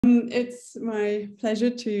It's my pleasure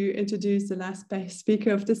to introduce the last speaker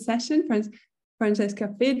of this session, Francesca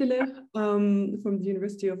Fedele from the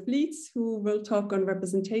University of Leeds, who will talk on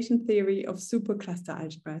representation theory of supercluster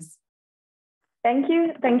algebras. Thank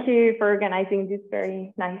you. Thank you for organizing this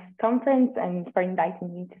very nice conference and for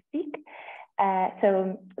inviting me to speak.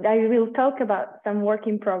 So I will talk about some work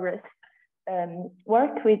in progress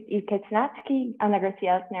work with Canakci,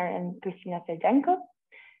 Garcia Elsener and Serhiyenko.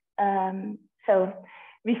 So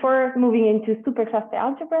before moving into supercluster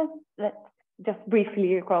algebras, let's just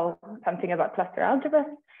briefly recall something about cluster algebras.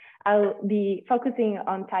 I'll be focusing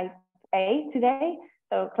on type A today.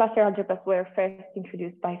 So cluster algebras were first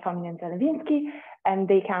introduced by and Serhiyenko, and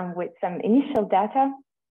they come with some initial data.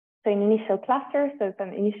 So an initial cluster, so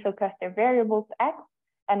some initial cluster variables X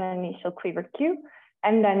and an initial quiver Q.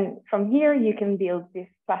 And then from here, you can build these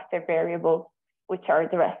cluster variables, which are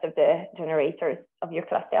the rest of the generators of your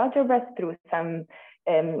cluster algebras through some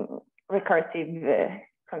recursive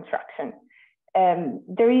construction.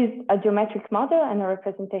 There is a geometric model and a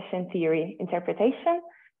representation theory interpretation.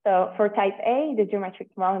 So for type A, the geometric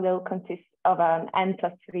model consists of an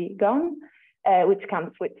n+3 gon, which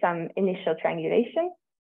comes with some initial triangulation.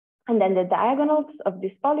 And then the diagonals of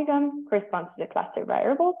this polygon correspond to the cluster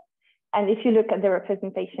variables. And if you look at the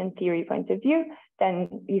representation theory point of view,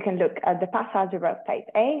 then you can look at the path algebra of type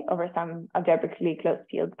A over some algebraically closed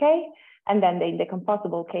field K, and then the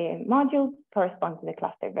indecomposable K modules correspond to the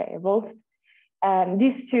cluster variables.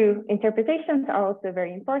 These two interpretations are also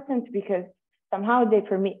very important because somehow they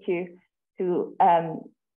permit you to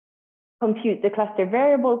compute the cluster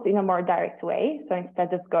variables in a more direct way. So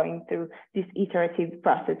instead of going through this iterative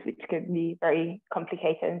process, which could be very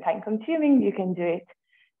complicated and time consuming, you can do it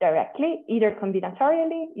directly, either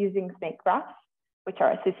combinatorially using snake graphs, which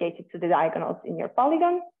are associated to the diagonals in your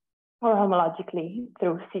polygon, or homologically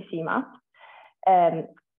through CC maps,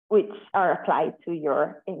 which are applied to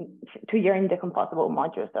your indecomposable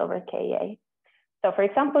modules over KA. So for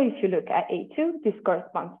example, if you look at A2, this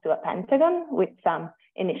corresponds to a pentagon with some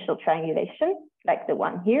initial triangulation, like the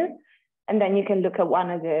one here. And then you can look at one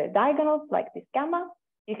of the diagonals, like this gamma.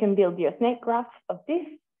 You can build your snake graph of this,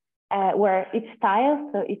 where each tile,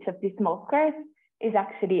 so each of these small squares, is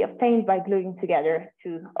actually obtained by gluing together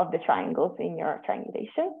two of the triangles in your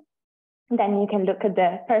triangulation. And then you can look at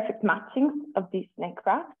the perfect matchings of these snake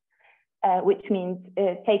graphs, which means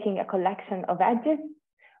taking a collection of edges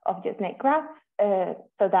of the snake graph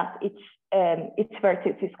so that each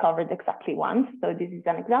vertex is covered exactly once. So this is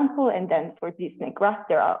an example. And then for this snake graph,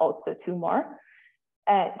 there are also two more.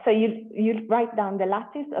 So you write down the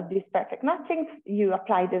lattice of these perfect matchings, you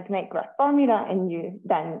apply the snake graph formula, and you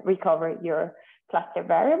then recover your cluster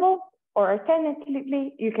variable. Or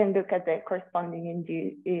alternatively, you can look at the corresponding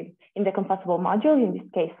indecomposable module, in this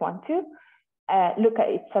case 1, 2, look at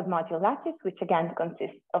its submodule lattice, which again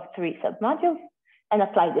consists of 3 submodules, and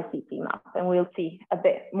apply the CP map. And we'll see a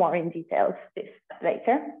bit more in details this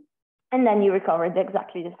later. And then you recover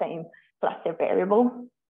exactly the same cluster variable.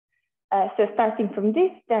 So starting from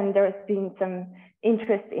this, then there's been some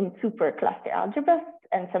interest in supercluster algebras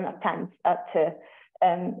and some attempts at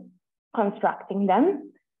constructing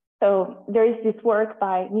them. So there is this work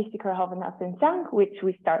by Musiker, Ovenhouse and Zhang, which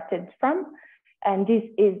we started from, and this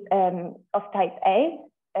is of type A,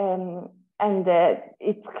 and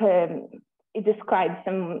it describes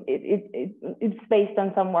some. It's based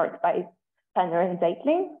on some work by Penner and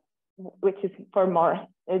Zeitling, which is for more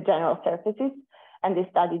general surfaces. And they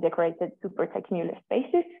study decorated supertechular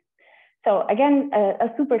spaces. So again, a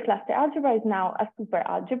supercluster algebra is now a super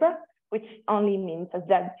algebra, which only means a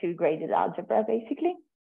Z2 graded algebra, basically.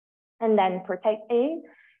 And then for type A,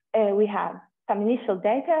 we have some initial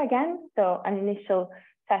data again. So an initial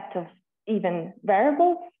set of even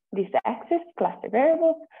variables, these X's, cluster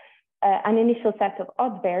variables, an initial set of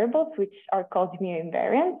odd variables, which are called mu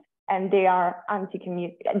invariants. And they are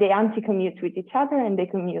they anti-commute with each other, and they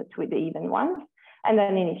commute with the even ones. And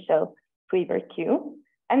then initial quiver Q.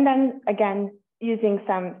 And then again, using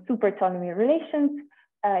some superautonomy relations,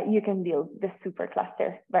 you can build the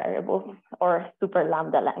supercluster variables or super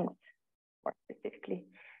lambda length, more specifically.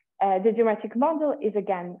 The geometric model is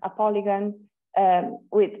again a polygon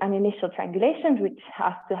with an initial triangulation, which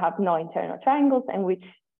has to have no internal triangles and which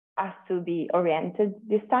has to be oriented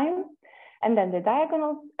this time. And then the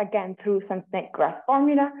diagonals, again, through some snake graph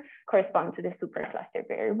formula, correspond to the supercluster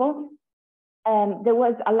variables. There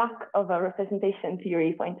was a lack of a representation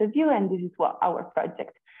theory point of view, and this is what our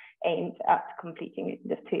project aimed at completing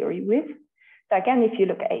the theory with. So again, if you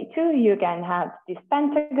look at A2, you again have this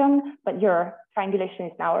pentagon, but your triangulation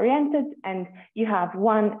is now oriented, and you have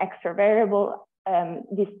one extra variable,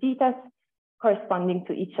 these theta's, corresponding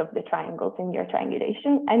to each of the triangles in your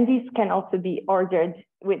triangulation. And these can also be ordered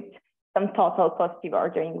with some total positive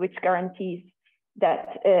ordering, which guarantees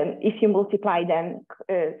that if you multiply them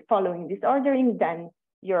following this ordering, then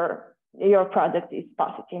your product is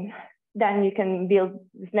positive. Then you can build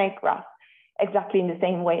the snake graph exactly in the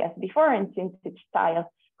same way as before. And since each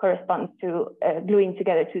tile corresponds to gluing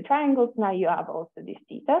together two triangles, now you have also these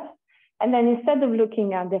theta. And then instead of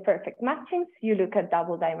looking at the perfect matchings, you look at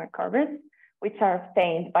double dimer covers, which are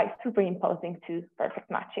obtained by superimposing two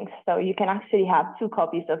perfect matchings. So you can actually have two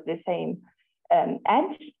copies of the same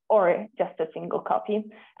edge or just a single copy.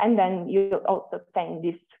 And then you also obtain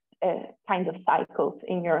these kind of cycles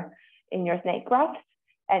in your snake graphs.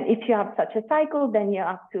 And if you have such a cycle, then you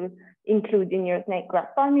have to include in your snake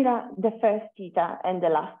graph formula the first theta and the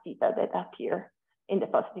last theta that appear in the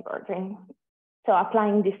positive ordering. So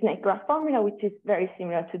applying this snake graph formula, which is very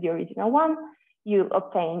similar to the original one, you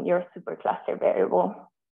obtain your supercluster variable.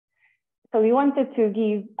 So we wanted to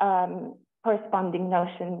give corresponding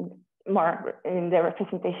notions more in the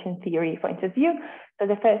representation theory point of view. So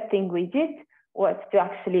the first thing we did was to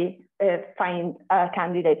actually find a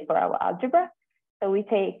candidate for our algebra. So we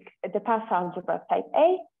take the path algebra of type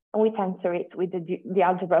A and we tensor it with the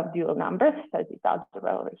algebra of dual numbers, so this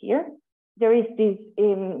algebra over here. There is this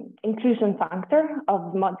inclusion factor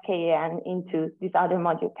of mod KN into this other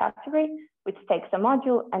module category, which takes a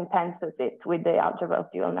module and tensors it with the algebra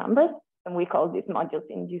of dual numbers. And we call these modules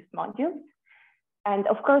induced modules. And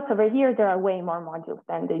of course, over here, there are way more modules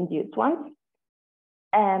than the induced ones.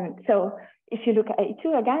 And so if you look at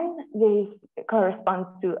A2 again, this corresponds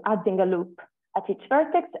to adding a loop at each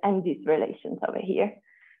vertex and these relations over here.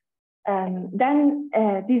 Then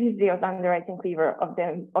this is the underwriting cleaver of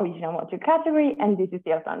the original module category, and this is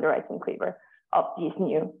the underwriting cleaver of this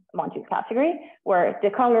new module category, where the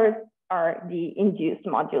colors are the induced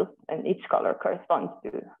modules, and each color corresponds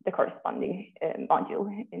to the corresponding module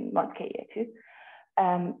in mod KA2.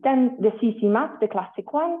 Then the CC map, the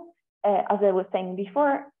classic one, as I was saying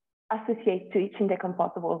before, associates to each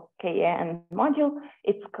indecomposable KN module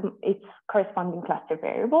its corresponding cluster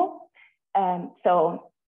variable. And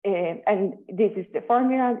this is the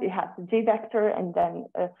formula. It has the J vector and then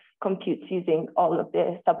computes using all of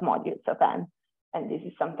the submodules of N. And this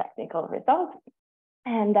is some technical result.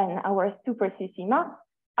 And then our super CC map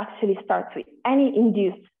actually starts with any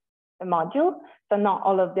induced module. So not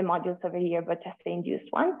all of the modules over here, but just the induced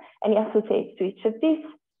one. And it associates to each of these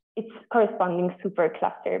its corresponding super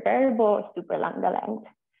cluster variable, super lambda length.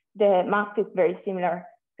 The map is very similar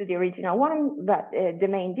to the original one, but the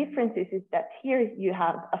main difference is that here you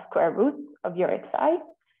have a square root of your xi,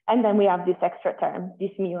 and then we have this extra term,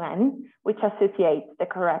 this mu n, which associates the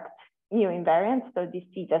correct mu invariance, so these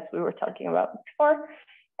thetas we were talking about before,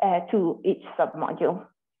 to each submodule.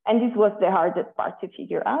 And this was the hardest part to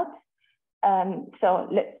figure out. So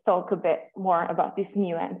let's talk a bit more about this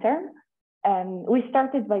mu n term. We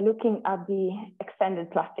started by looking at the extended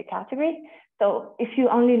cluster category. So if you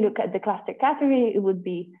only look at the cluster category, it would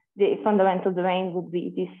be the fundamental domain would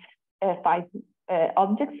be these 5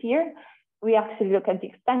 objects here. We actually look at the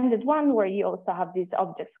extended one where you also have these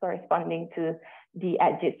objects corresponding to the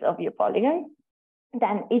edges of your polygon.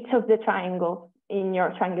 Then each of the triangles in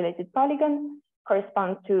your triangulated polygon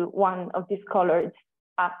corresponds to one of these colored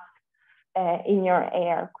paths in your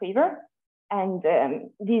AR quiver. And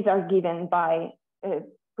these are given by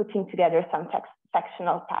putting together some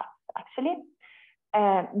sectional paths, actually.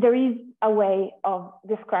 There is a way of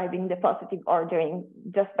describing the positive ordering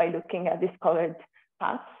just by looking at this colored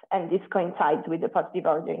paths, and this coincides with the positive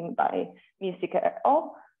ordering by Musiker et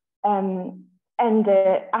al.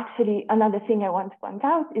 Actually, another thing I want to point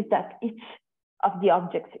out is that each of the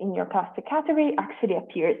objects in your cluster category actually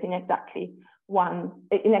appears in exactly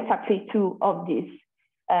 2 of these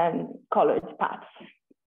colored paths.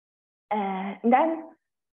 And then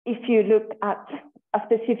if you look at a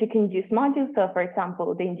specific induced module, so for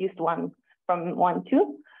example, the induced one from 1,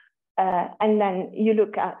 2, and then you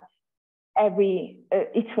look at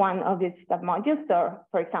each one of these submodules, so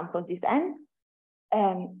for example, this n,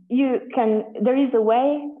 there is a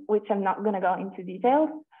way, which I'm not gonna go into details,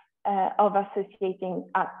 of associating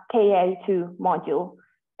a Ka2 module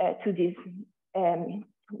to this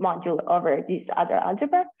module over this other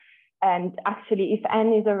algebra. And actually, if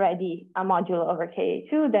n is already a module over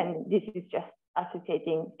Ka2, then this is just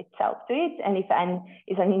associating itself to it. And if n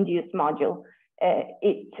is an induced module,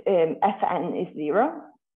 Fn is 0.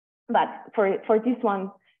 But for this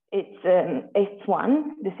one, it's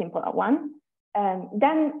 1, the simple 1.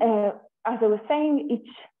 Then, as I was saying, each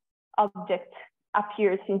object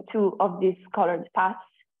appears in 2 of these colored paths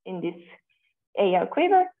in this AR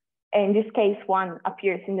quiver. In this case, one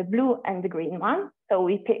appears in the blue and the green one. So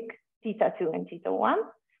we pick θ2 and θ1,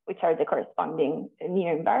 which are the corresponding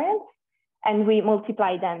near invariants, and we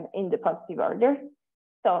multiply them in the positive order.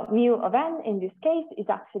 So mu of n in this case is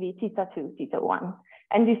actually θ2, θ1,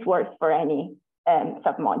 and this works for any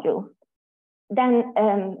submodule. Then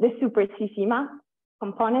the super CC map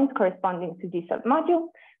component corresponding to this submodule.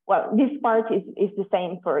 Well, this part is the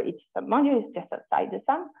same for each submodule, it's just outside the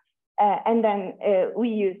sum. And then we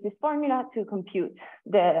use this formula to compute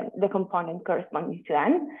the component corresponding to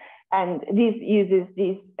n. And this uses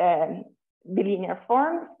these bilinear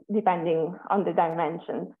forms depending on the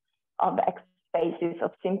dimensions of the X spaces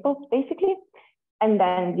of simples, basically. And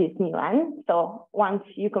then this mu n. So once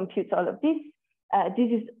you compute all of this, this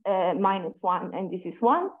is -1 and this is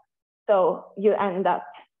 1. So you end up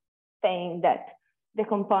saying that the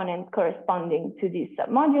component corresponding to this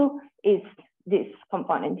submodule is this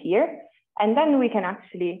component here. And then we can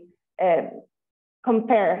actually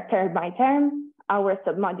compare term by term our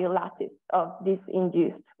submodule lattice of these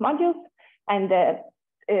induced modules and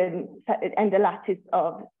the lattice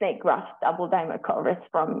of snake graph double dimer covers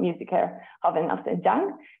from Musiker, Ovenhouse and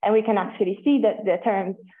Zhang. And we can actually see that the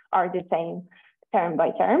terms are the same term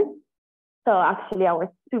by term. So actually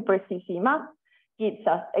our super CC map gives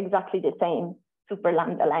us exactly the same super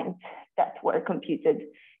lambda length that were computed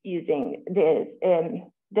using the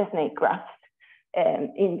snake graphs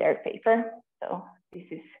in their paper. So this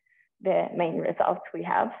is the main result we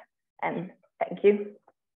have, and thank you.